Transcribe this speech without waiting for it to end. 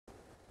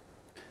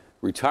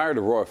Retired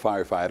Aurora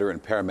firefighter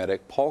and paramedic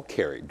Paul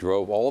Cary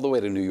drove all the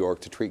way to New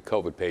York to treat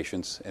COVID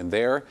patients and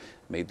there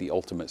made the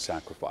ultimate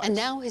sacrifice. And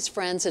now his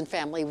friends and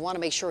family want to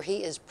make sure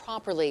he is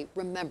properly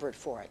remembered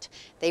for it.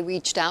 They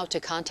reached out to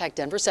Contact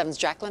Denver7's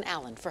Jacqueline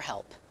Allen for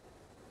help.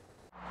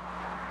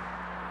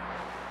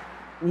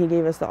 He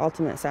gave us the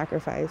ultimate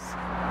sacrifice.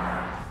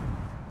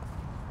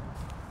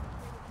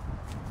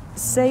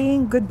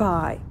 Saying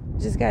goodbye.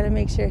 Just got to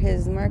make sure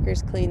his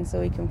marker's clean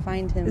so we can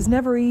find him. Is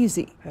never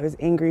easy. I was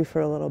angry for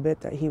a little bit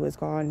that he was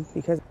gone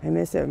because I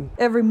miss him.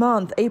 Every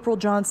month, April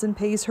Johnson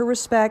pays her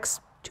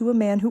respects to a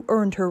man who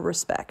earned her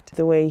respect.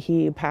 The way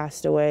he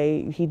passed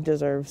away, he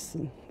deserves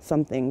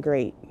something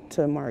great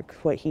to mark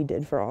what he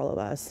did for all of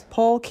us.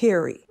 Paul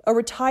Cary, a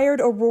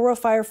retired Aurora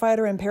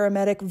firefighter and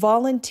paramedic,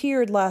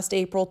 volunteered last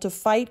April to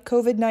fight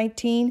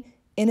COVID-19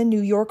 in a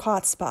New York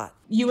hotspot.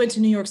 You went to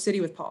New York City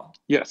with Paul?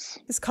 Yes.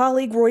 His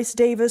colleague Royce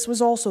Davis was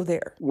also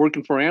there.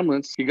 Working for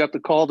ambulance, he got the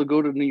call to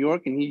go to New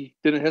York and he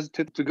didn't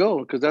hesitate to go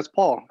because that's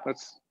Paul.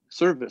 That's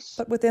service.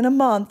 But within a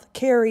month,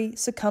 Cary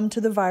succumbed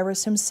to the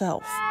virus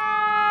himself.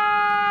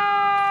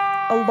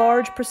 A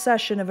large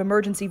procession of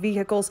emergency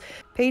vehicles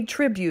paid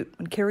tribute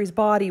when Cary's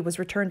body was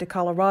returned to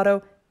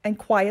Colorado and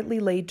quietly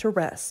laid to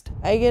rest.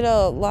 I get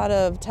a lot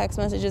of text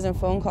messages and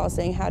phone calls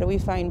saying, how do we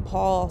find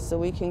Paul so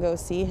we can go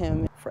see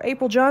him? For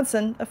April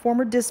Johnson, a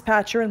former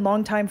dispatcher and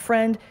longtime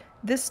friend,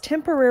 this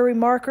temporary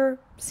marker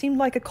seemed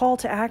like a call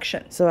to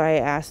action. So I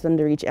asked them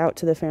to reach out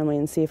to the family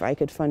and see if I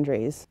could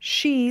fundraise.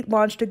 She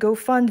launched a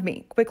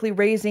GoFundMe, quickly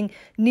raising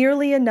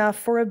nearly enough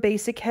for a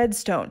basic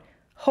headstone,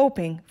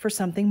 hoping for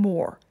something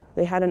more.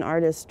 They had an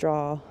artist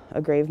draw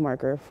a grave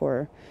marker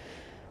for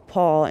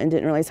Paul and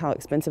didn't realize how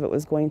expensive it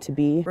was going to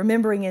be.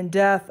 Remembering in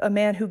death a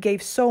man who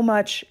gave so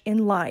much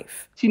in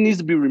life. He needs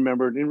to be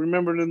remembered and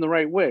remembered in the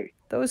right way.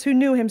 Those who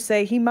knew him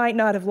say he might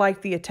not have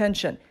liked the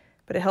attention,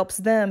 but it helps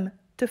them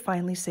to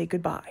finally say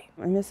goodbye.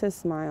 I miss his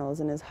smiles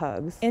and his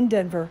hugs. In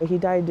Denver, he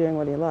died doing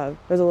what he loved.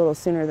 It was a little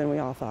sooner than we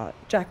all thought.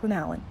 Jacqueline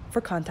Allen for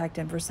Contact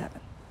Denver7.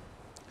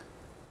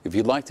 If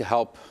you'd like to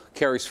help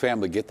Cary's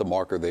family get the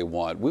marker they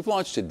want, we've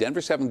launched a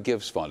Denver7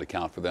 Gives Fund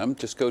account for them.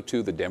 Just go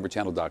to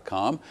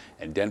thedenverchannel.com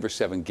and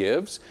Denver7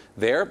 Gives.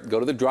 There, go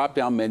to the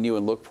drop-down menu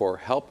and look for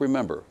Help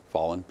Remember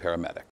Fallen Paramedic.